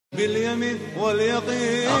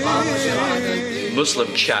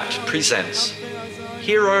Muslim Chat presents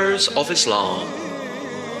Heroes of Islam,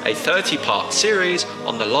 a 30-part series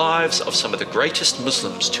on the lives of some of the greatest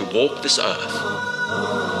Muslims to walk this earth.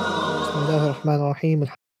 Bismillahirrahmanirrahim.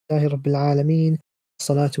 Alhamdulillahi Rabbil Alameen.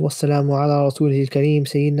 Salatu wassalamu ala rasulihil kareem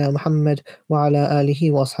Sayyidina Muhammad wa ala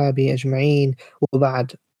alihi wa ashabihi ajma'een wa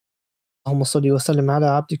ba'd. اللهم صل وسلم على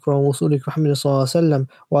عبدك ورسولك محمد صلى الله عليه وسلم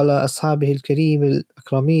وعلى أصحابه الكريم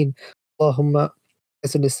الأكرمين اللهم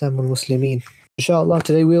أعز الإسلام والمسلمين. Inshallah,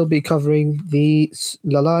 today we'll be covering the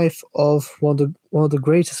life of one of the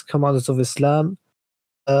greatest commanders of Islam,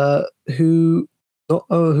 who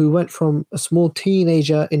went from a small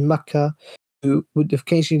teenager in Mecca who would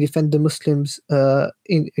occasionally defend the Muslims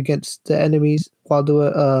against the enemies while they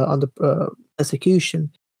were under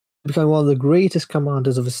persecution, becoming one of the greatest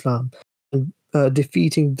commanders of Islam, and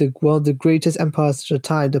defeating one of the greatest empires at the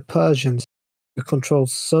time, the Persians, who controlled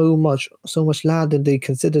so much land, and they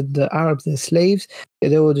considered the Arabs their slaves.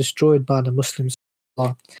 They were destroyed by the Muslims.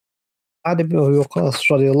 Sa'd ibn Abi Waqqas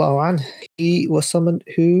radiallahu anhu, he was someone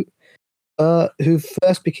who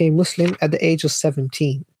first became Muslim at the age of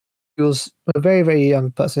 17. He was a very, very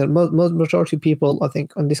young person. Majority of people, I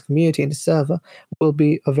think, on this community, in this server, will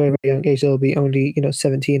be a very, very young age. They'll be only,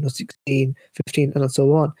 17 or 16, 15, and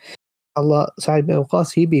so on. Sa'd ibn Abi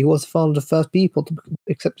Waqqas, he was one of the first people to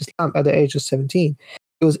accept Islam at the age of 17.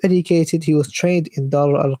 He was educated, he was trained in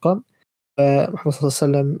Dar al-Arqam, where Muhammad sallallahu alaihi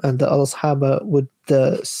wasallam and the other Sahaba would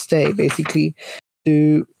stay, basically,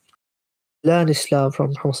 to learn Islam from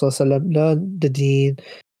Muhammad sallallahu alaihi wasallam, learn the deen,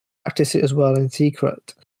 practice it as well in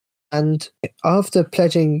secret. And after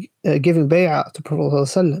giving bay'ah to Prophet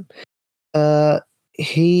sallallahu alaihi wasallam,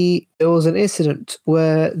 there was an incident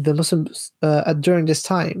where the Muslims, during this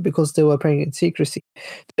time, because they were praying in secrecy,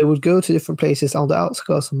 they would go to different places on the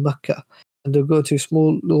outskirts of Mecca, and they'd go to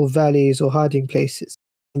small little valleys or hiding places,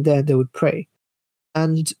 and then they would pray.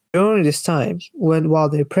 And during this time, while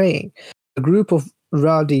they're praying, a group of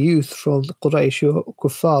rowdy youth from Quraysh or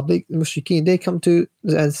Kuffar, the Mushrikeen, they come to,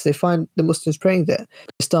 and they find the Muslims praying there.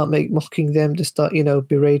 They start mocking them, they start,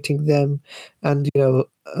 berating them, and,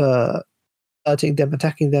 hurting them,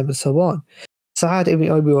 attacking them, and so on. Sa'd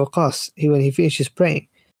ibn Abi Waqqas, when he finishes praying,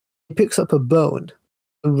 he picks up a bone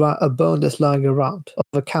that's lying around of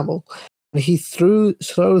a camel, and he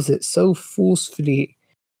throws it so forcefully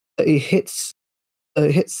that it hits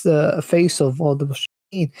the face of one of the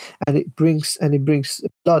Mushrikeen, and it brings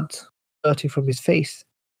blood spurting from his face.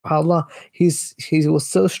 SubhanAllah, he was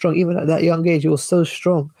so strong, even at that young age. He was so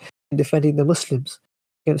strong in defending the Muslims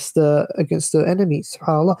against the enemies,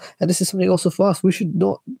 SubhanAllah. And this is something also for us. We should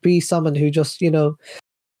not be someone who just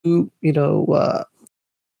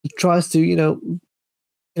tries to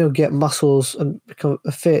get muscles and become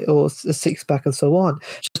a fit or a six-pack and so on,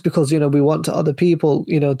 just because we want other people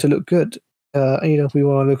to look good. We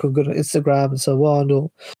want to look good on Instagram and so on,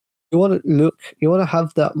 or you want to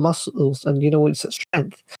have that muscles and it's that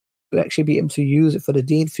strength to actually be able to use it for the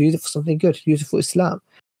deen, to use it for something good, use it for Islam,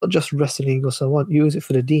 not just wrestling or so on. Use it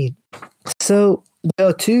for the deen. So there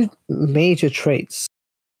are two major traits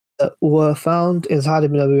that were found in Sa'd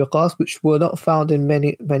ibn Abi Waqqas, which were not found in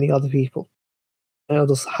many other people,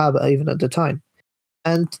 other Sahaba even at the time.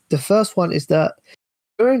 And the first one is that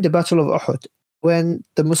during the Battle of Uhud, when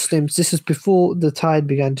the Muslims, this is before the tide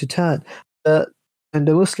began to turn, and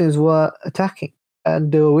the Muslims were attacking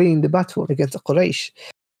and they were winning the battle against the Quraysh,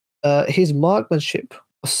 his marksmanship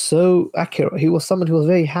was so accurate. He was someone who was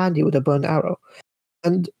very handy with a bow and arrow.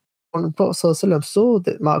 And when the Prophet ﷺ saw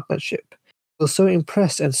that marksmanship, he was so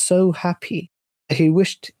impressed and so happy that he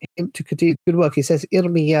wished him to continue good work. He says,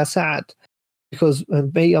 "Irmi ya Sa'ad," because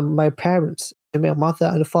may my parents, may my mother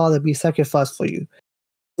and father be sacrificed for you.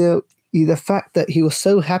 The fact that he was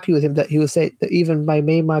so happy with him that he would say that even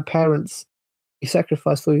may my parents be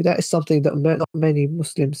sacrificed for you, that is something that not many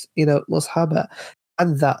Muslims, Musahaba,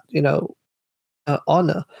 and that,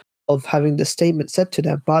 honor of having the statement said to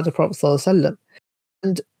them by the Prophet ﷺ.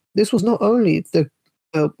 And this was not only the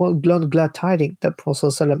one glad tiding that Prophet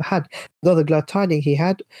ﷺ had. Another glad tiding he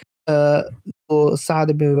had for Sa'd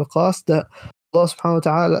ibn Waqqas, that Allah subhanahu wa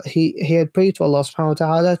ta'ala, he had prayed to Allah subhanahu wa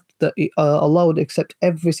ta'ala that Allah would accept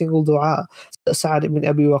every single dua that Sa'd ibn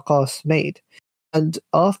Abi Waqqas made. And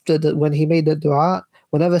after that, when he made the dua,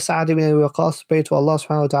 whenever Sa'd ibn Abi Waqqas prayed to Allah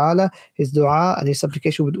subhanahu wa ta'ala, his dua and his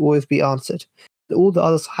supplication would always be answered. And all the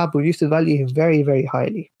other Sahaba used to value him very, very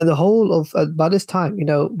highly. And the whole of, by this time,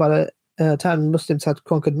 by the time Muslims had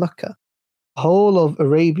conquered Mecca, the whole of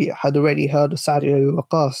Arabia had already heard of Sa'd ibn Abi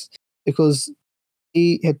Waqqas, because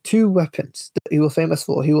he had two weapons that he was famous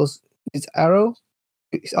for. He was his arrow,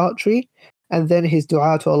 his archery, And then his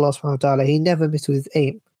dua to Allah subhanahu wa ta'ala, he never missed with his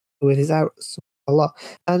aim, with his arrows. Allah.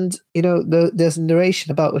 And there's a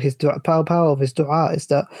narration about his dua, power of his dua is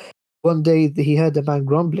that one day he heard a man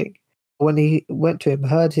grumbling. When he went to him,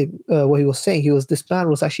 heard him what he was saying, this man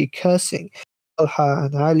was actually cursing Talha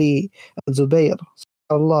and Ali and Zubayr,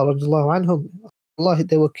 Allah anhum. Allah,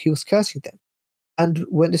 he was cursing them. And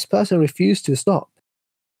when this person refused to stop,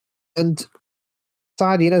 and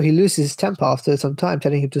Sa'ad, he loses his temper after some time,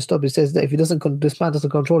 telling him to stop. He says that if this man doesn't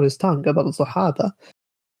control his tongue about the Sahaba,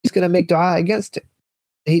 he's going to make dua against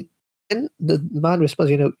it. Then the man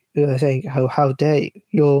responds, saying, "How dare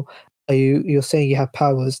you? You're saying you have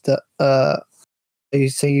powers that are you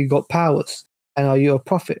saying you got powers, and are you a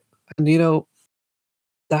prophet?" And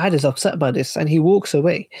Sa'ad is upset by this, and he walks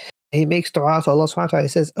away. He makes dua to Allah subhanahu wa ta'ala. He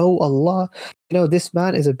says, "Oh Allah, this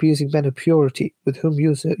man is abusing men of purity, with whom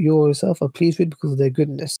you yourself are pleased with because of their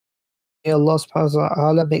goodness. May Allah subhanahu wa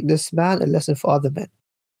ta'ala make this man a lesson for other men."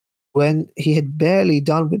 When he had barely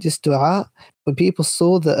done with this dua, when people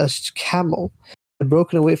saw that a camel had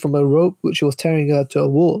broken away from a rope which was tearing her to a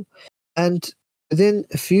wall, and within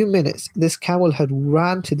a few minutes, this camel had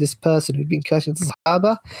ran to this person who'd been cursing the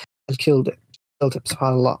Sahaba and killed him,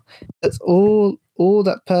 subhanAllah. That's all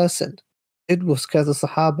that person did was curse the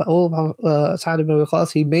Sahaba. Sa'ad ibn Abi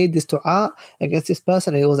Waqqas, he made this dua against this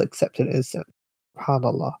person and it was accepted instantly.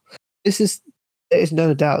 SubhanAllah. There is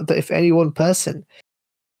no doubt that if any one person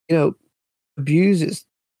abuses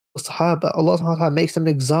the Sahaba, Allah subhanahu wa ta'ala makes them an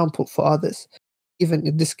example for others. Even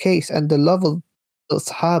in this case, and the love of the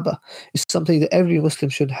Sahaba is something that every Muslim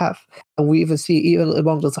should have. And we even see, even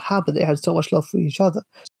among the Sahaba, they had so much love for each other.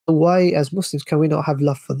 So why, as Muslims, can we not have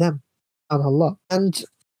love for them? SubhanAllah. And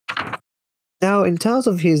now, in terms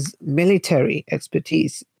of his military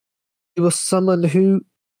expertise, he was someone who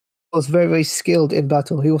was very, very skilled in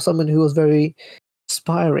battle. He was someone who was very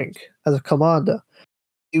aspiring as a commander.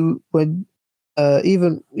 During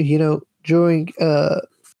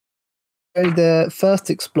their first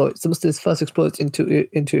exploits, the Muslims' first exploits into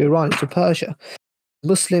Iran, into Persia,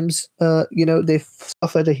 Muslims, they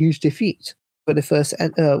suffered a huge defeat when they first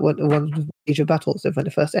won major battles. When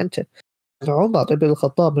they first entered. And Umar ibn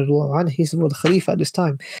al-Khattab, he's the Khalifa at this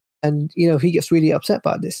time, and he gets really upset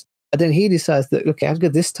about this. And then he decides that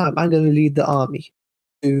this time I'm going to lead the army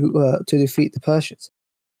to defeat the Persians.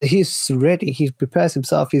 He's ready. He prepares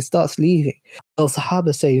himself. He starts leaving. The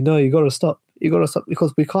Sahaba say, "No, you got to stop. You got to stop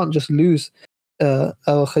because we can't just lose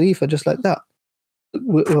our Khalifa just like that.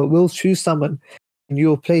 We'll choose someone in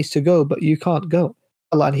your place to go, but you can't go."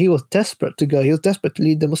 And he was desperate to go. He was desperate to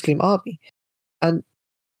lead the Muslim army. And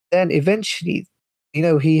then eventually,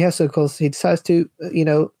 he has to, of course, he decides to,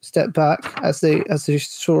 step back as the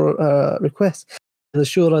Shura requests. And the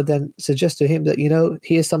Shura then suggests to him that,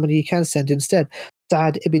 here's someone he can send instead.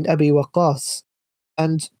 Sa'ad ibn Abi Waqqas.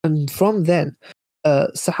 And from then,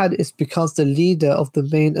 Sa'ad becomes the leader of the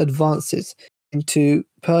main advances into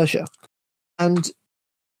Persia. And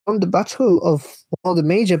from the one of the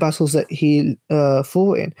major battles that he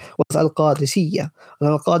fought in was Al-Qadisiyah. And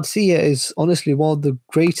Al-Qadisiyah is honestly one of the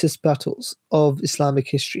greatest battles of Islamic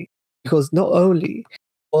history, because not only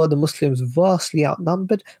were the Muslims vastly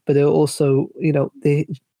outnumbered, but they were also, they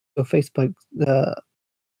were faced by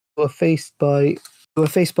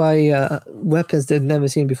weapons they'd never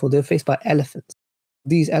seen before. They were faced by elephants.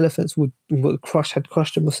 These elephants had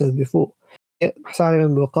crushed the Muslims before. Yet Sa'ad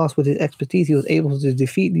ibn Waqqas, with his expertise, he was able to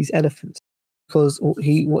defeat these elephants, because what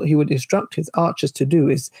he would instruct his archers to do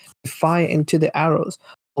is fire into the arrows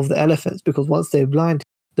of the elephants, because once they're blind,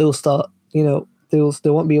 they'll start, they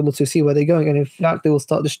won't be able to see where they're going, and in fact, they will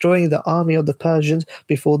start destroying the army of the Persians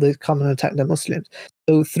before they come and attack the Muslims.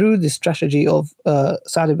 So through this strategy of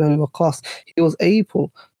Sa'ad ibn Waqqas, he was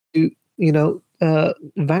able to,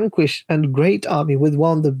 vanquish a great army with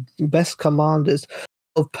one of the best commanders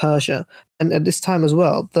of Persia. And at this time as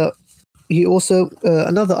well, that he also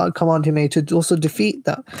another command he made to also defeat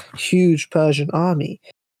that huge Persian army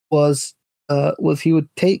was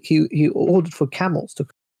he ordered for camels to,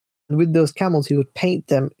 and with those camels he would paint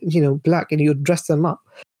them black, and he would dress them up.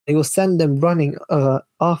 He would send them running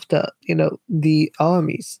after the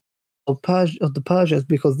armies of the Persians,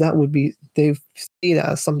 because they see that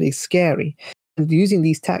as something scary. And using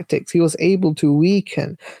these tactics, he was able to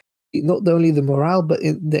weaken not only the morale, but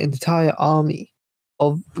the entire army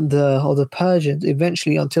of the Persians,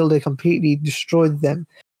 eventually, until they completely destroyed them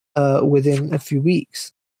within a few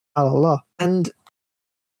weeks. Allah. And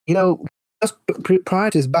just prior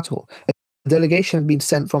to this battle, a delegation had been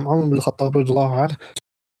sent from Umar ibn al-Khattab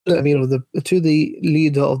to the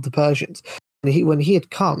leader of the Persians. when he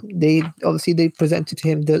had come, they presented to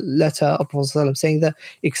him the letter of Prophet saying that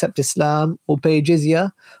accept Islam or pay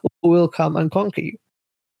jizya, or we'll come and conquer you.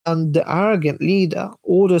 And the arrogant leader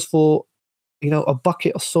orders for a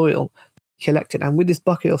bucket of soil collected, and with this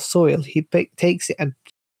bucket of soil, he takes it and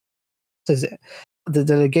says it the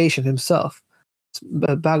delegation himself,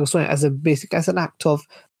 a bag of soil, as an act of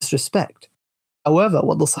disrespect. However,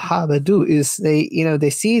 what the Sahaba do is they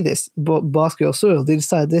see this basket of soil, they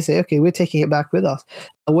say, okay, we're taking it back with us.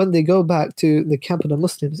 And when they go back to the camp of the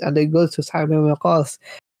Muslims and they go to Sa'd ibn Waqqas,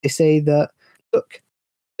 they say that, look,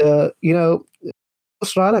 they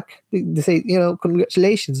say,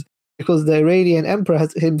 congratulations, because the Iranian emperor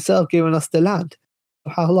has himself given us the land.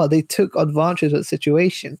 SubhanAllah, they took advantage of the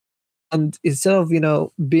situation. And instead of,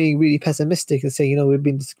 being really pessimistic and saying, we've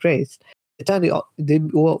been disgraced, they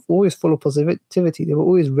were always full of positivity. They were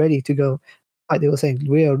always ready to go fight. They were saying,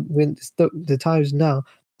 the time is now.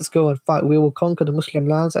 Let's go and fight. We will conquer the Muslim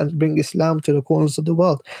lands and bring Islam to the corners of the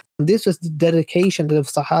world. And this was the dedication that the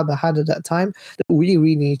Sahaba had at that time that we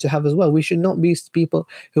really need to have as well. We should not be people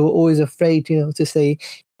who are always afraid, to say,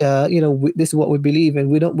 this is what we believe in.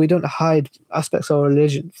 We don't hide aspects of our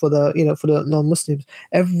religion for the non-Muslims.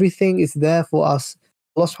 Everything is there for us.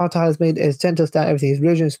 Allah subhanahu wa ta'ala has sent us down everything. His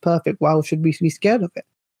religion is perfect. Why should we be scared of it?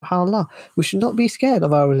 SubhanAllah. We should not be scared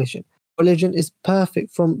of our religion. Religion is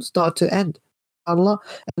perfect from start to end. SubhanAllah.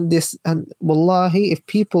 And wallahi, if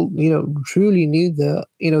people, truly knew the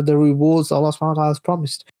rewards Allah subhanahu wa ta'ala has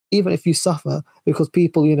promised, even if you suffer because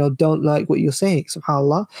people, don't like what you're saying,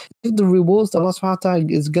 subhanAllah, if the rewards that Allah subhanahu wa ta'ala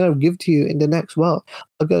is going to give to you in the next world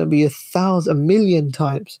are going to be 1,000 million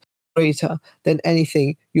times greater than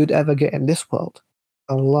anything you'd ever get in this world.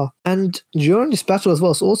 Allah. And during this battle as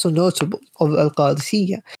well, it's also notable of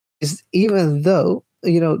Al-Qadisiyah is even though,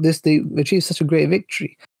 they achieved such a great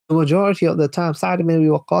victory, the majority of the time Sa'd ibn Abi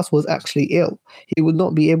Waqqas was actually ill. He would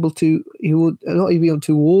not be able to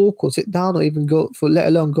walk or sit down or even let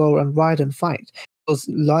alone go and ride and fight. He was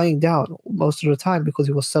lying down most of the time because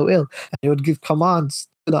he was so ill. And he would give commands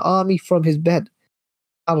to the army from his bed.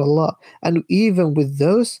 Allah. And even with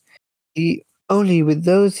those, he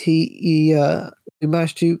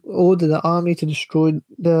managed to order the army to destroy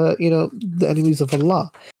the enemies of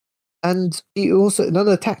Allah. And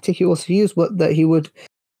another tactic he also used was that he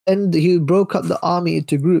broke up the army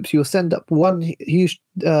into groups. He would send up one huge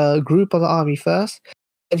group of the army first,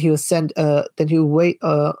 and he would wait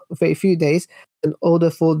for a few days in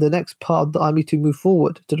order for the next part of the army to move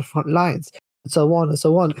forward to the front lines, and so on and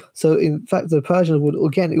so on. So in fact, the Persians would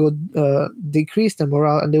decrease their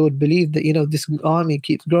morale, and they would believe that this army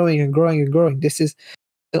keeps growing and growing and growing. This is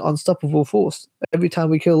an unstoppable force. Every time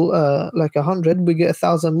we kill 100, we get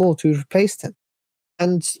 1,000 more to replace them.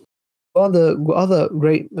 And one of the other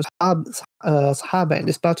great Sahaba in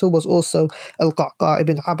this battle was also Al-Qa'qa'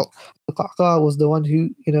 ibn Habl. Al-Qa'qa' was the one who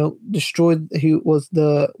destroyed. He was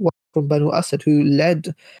the one from Banu Asad who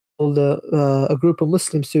led a group of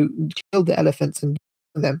Muslims to kill the elephants and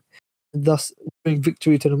them, thus bring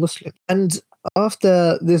victory to the Muslims. And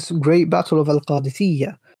after this great battle of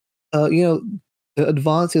Al-Qadisiyah, the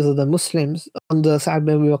advances of the Muslims under Sa'd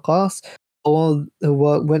ibn Abi Waqqas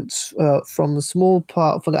went from the small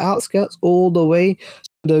part, from the outskirts, all the way to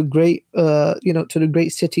the great, to the great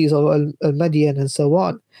cities of Al-Madian and so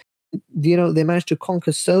on. They managed to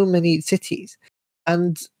conquer so many cities,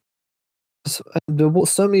 and there were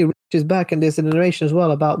so many riches back. And there's a narration as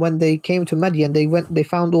well about when they came to Madian, they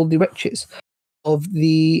found all the riches of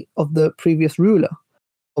the previous ruler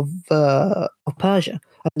of Persia,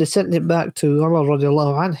 and they sent it back to Umar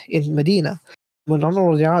radiallahu anhu in Medina. When Umar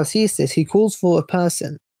radiallahu anhu sees this, he calls for a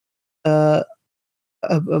person, a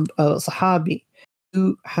Sahabi,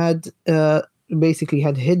 who had basically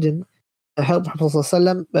had hidden helped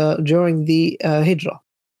Prophet during the Hijrah,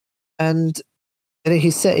 and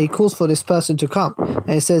he calls for this person to come, and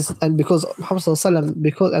he says, and because Prophet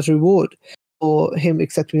because as reward for him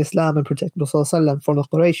accepting Islam and protecting Prophet from the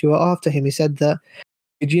Quraysh who were after him, he said that,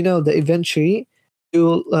 did you know that eventually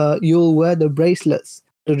you'll wear the bracelets,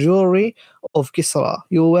 the jewelry of Kisra,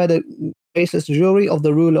 you'll wear the bracelets, jewelry of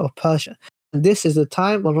the ruler of Persia. And this is the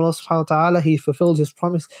time when Allah subhanahu wa ta'ala, he fulfilled his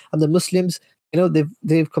promise, and the Muslims,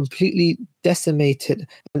 they've completely decimated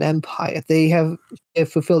an empire. They've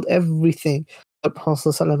fulfilled everything that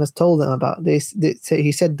Prophet has told them about. He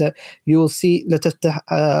said that you will see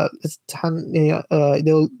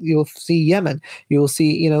you'll see Yemen, you will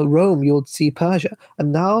see Rome, you will see Persia.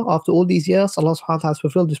 And now, after all these years, Allah subhanahu wa ta'ala has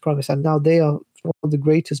fulfilled this promise, and now they are one of the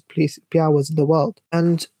greatest powers in the world.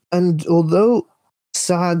 And although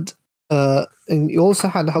Sa'd and he also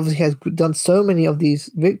had obviously has done so many of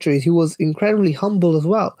these victories. He was incredibly humble as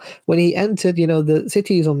well. When he entered, the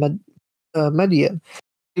cities of Madian,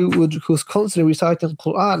 he was constantly reciting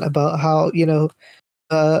Quran about how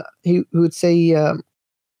he would say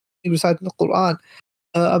he recited the Quran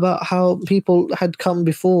about how people had come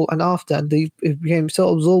before and after, and they became so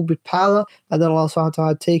absorbed with power, and then Allah Subhanahu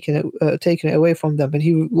wa Taala had taken it away from them, and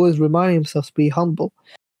he was reminding himself to be humble,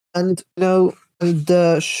 and and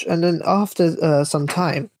then after some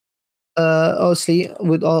time, obviously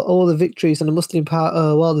with all the victories and the Muslim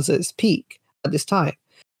world is at its peak at this time,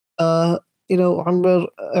 Umar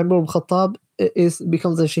ibn Khattab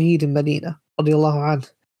becomes a shaheed in Medina, radiallahu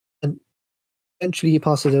anhu, and eventually he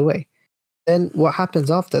passes away. Then what happens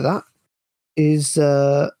after that is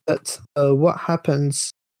that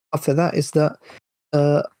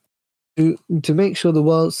to make sure the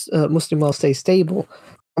world's Muslim world stays stable,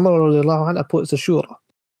 Umar radiallahu anhu puts a shura,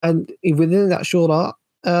 and within that shura,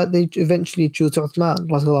 they eventually choose Uthman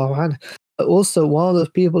radiallahu anhu. But also, one of the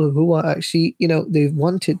people who are actually, they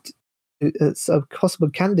wanted a possible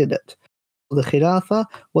candidate for the Khilafah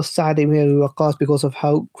was Sa'd ibn Abi Waqqas, because of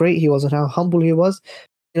how great he was and how humble he was,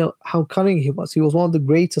 how cunning he was. He was one of the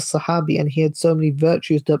greatest Sahabi, and he had so many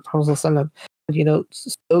virtues that Prophet had,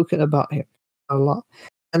 spoken about him a lot.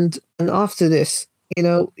 And after this,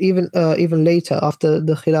 even later, after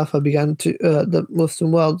the Khilafah began to the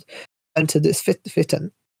Muslim world entered this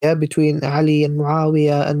fitan, between Ali and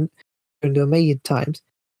Muawiyah and during the Umayyad times,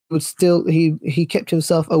 but still he kept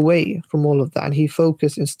himself away from all of that, and he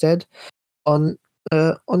focused instead on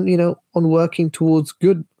working towards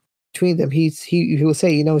good between them. He will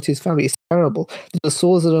say, to his family, it's terrible. The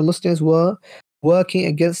swords of the Muslims were working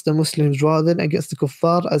against the Muslims rather than against the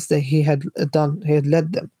kuffar, as he had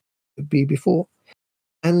led them to be before.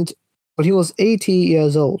 And when he was 80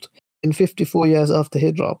 years old, in 54 years after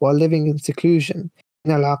Hijrah, while living in seclusion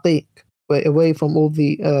in Al-Aqiq, away from all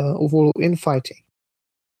the infighting,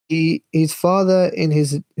 his father, in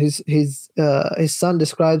his son,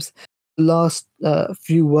 describes the last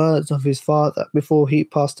few words of his father before he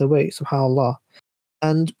passed away, subhanAllah.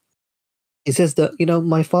 And he says that,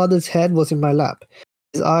 my father's head was in my lap,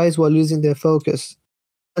 his eyes were losing their focus,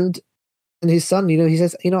 and his son, he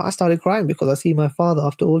says, I started crying because I see my father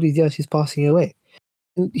after all these years, he's passing away.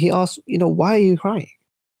 And he asks, why are you crying?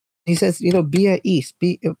 He says, be at ease,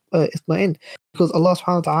 be isma'in, because Allah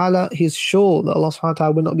subhanahu wa ta'ala, he's sure that Allah subhanahu wa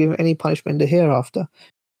ta'ala will not give him any punishment in the hereafter.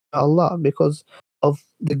 Allah, because of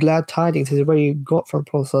the glad tidings he's already got from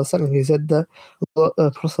Prophet sallallahu alaihi wasallam. He said that Prophet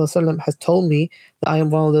sallallahu alaihi wasallam has told me that I am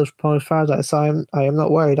one of those promised paradise, so I am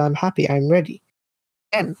not worried, I'm happy, I'm ready.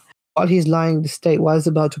 And while he's lying in this state, while he's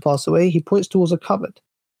about to pass away, he points towards a cupboard.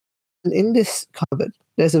 And in this cupboard,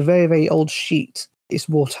 there's a very, very old sheet. It's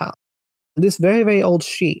brought out. And this very, very old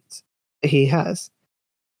sheet that he has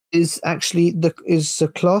is actually the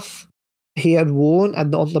cloth he had worn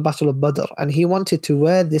on the Battle of Badr. And he wanted to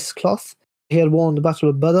wear this cloth he had worn the Battle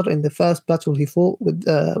of Badr in the first battle he fought with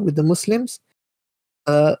the Muslims,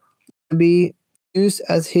 to be used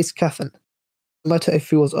as his kafan. No matter if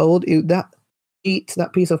he was old, that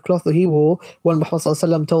piece of cloth that he wore, when Muhammad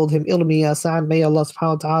ﷺ told him, "Ilmi ya Sa'd, may Allah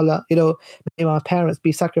subhanahu wa ta'ala, may my parents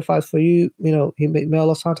be sacrificed for you, may Allah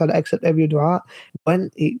subhanahu wa ta'ala accept every dua." When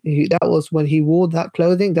that was when he wore that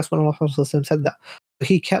clothing, that's when Allah ﷺ said that.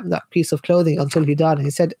 He kept that piece of clothing until he died, and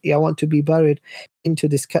he said, I want to be buried in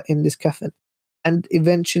this kafan. And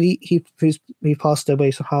eventually he passed away,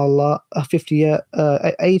 subhanAllah,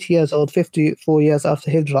 80 years old, 54 years after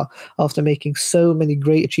Hijrah, after making so many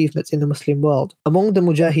great achievements in the Muslim world. Among the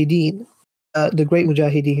Mujahideen, the great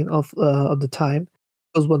Mujahideen of the time,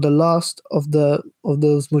 was one of the last of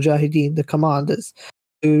those Mujahideen, the commanders,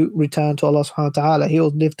 who returned to Allah subhanahu wa ta'ala. He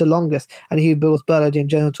lived the longest, and he was buried in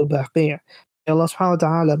Jannatul Baqi'. Allah subhanahu wa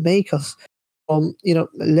ta'ala make us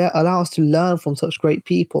allow us to learn from such great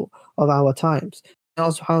people of our times.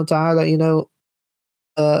 Allah subhanahu wa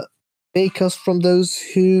ta'ala, make us from those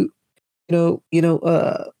who,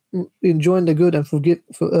 enjoin the good and forbid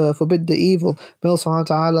the evil. May Allah subhanahu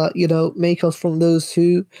wa ta'ala, make us from those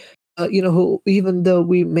who, who, even though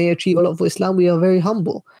we may achieve a lot for Islam, we are very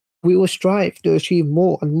humble. We will strive to achieve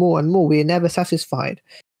more and more and more. We are never satisfied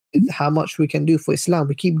with how much we can do for Islam.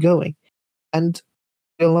 We keep going. And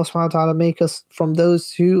Allah subhanahu wa ta'ala make us from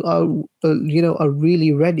those who are, are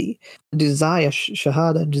really ready, desire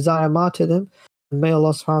shahada, desire martyrdom. And may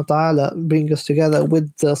Allah subhanahu wa ta'ala bring us together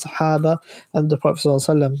with the Sahaba and the Prophet sallallahu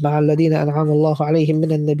alaihi wasallam. مع الذين أنعم الله عليهم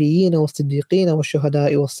من النبيين والصديقين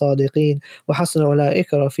والشهداء والصادقين وحسن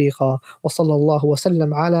أولئك رفيقا وصلى الله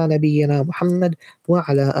وسلم على نبينا محمد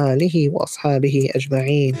وعلى آله وأصحابه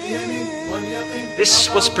أجمعين.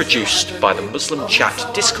 This was produced by the Muslim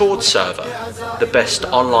Chat Discord server, the best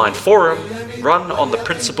online forum run on the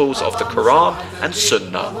principles of the Quran and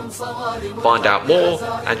Sunnah. Find out more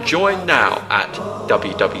and join now at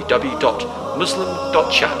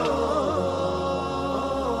www.muslim.chat.